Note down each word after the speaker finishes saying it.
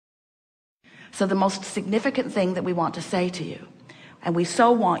So the most significant thing that we want to say to you, and we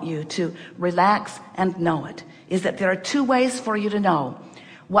so want you to relax and know it, is that there are two ways for you to know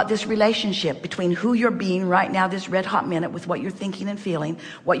what this relationship between who you're being right now, this red hot minute, with what you're thinking and feeling,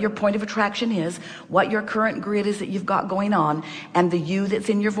 what your point of attraction is, what your current grid is that you've got going on, and the you that's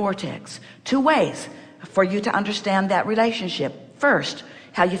in your vortex. Two ways for you to understand that relationship. First,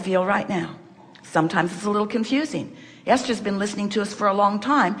 how you feel right now. Sometimes it's a little confusing. Esther's been listening to us for a long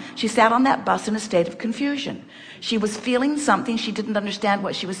time. She sat on that bus in a state of confusion. She was feeling something. She didn't understand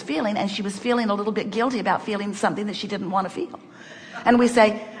what she was feeling, and she was feeling a little bit guilty about feeling something that she didn't want to feel. And we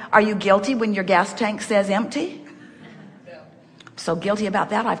say, are you guilty when your gas tank says empty? So guilty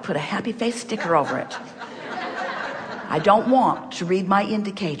about that, I've put a happy face sticker over it. I don't want to read my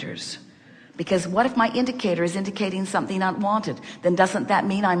indicators, because what if my indicator is indicating something unwanted? Then doesn't that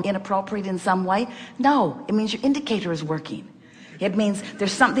mean I'm inappropriate in some way? No, it means your indicator is working. It means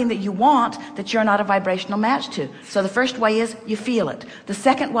there's something that you want that you're not a vibrational match to. So the first way is you feel it. The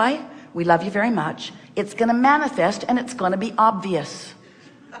second way, we love you very much. It's going to manifest, and it's going to be obvious.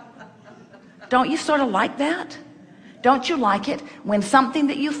 Don't you sort of like that? Don't you like it when something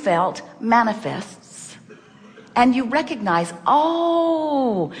that you felt manifests and you recognize,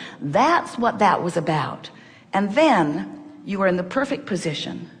 oh, that's what that was about? And then you are in the perfect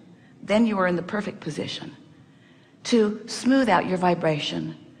position. Then you are in the perfect position to smooth out your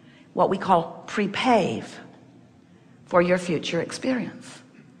vibration, what we call prepave for your future experience.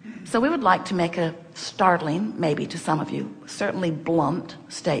 So we would like to make a startling, maybe to some of you, certainly blunt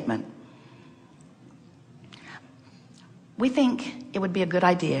statement. We think it would be a good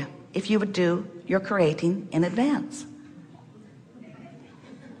idea if you would do your creating in advance.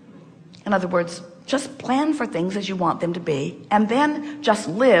 In other words, just plan for things as you want them to be, and then just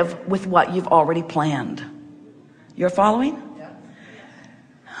live with what you've already planned. You're following? Yeah.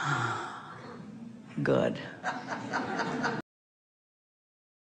 Good.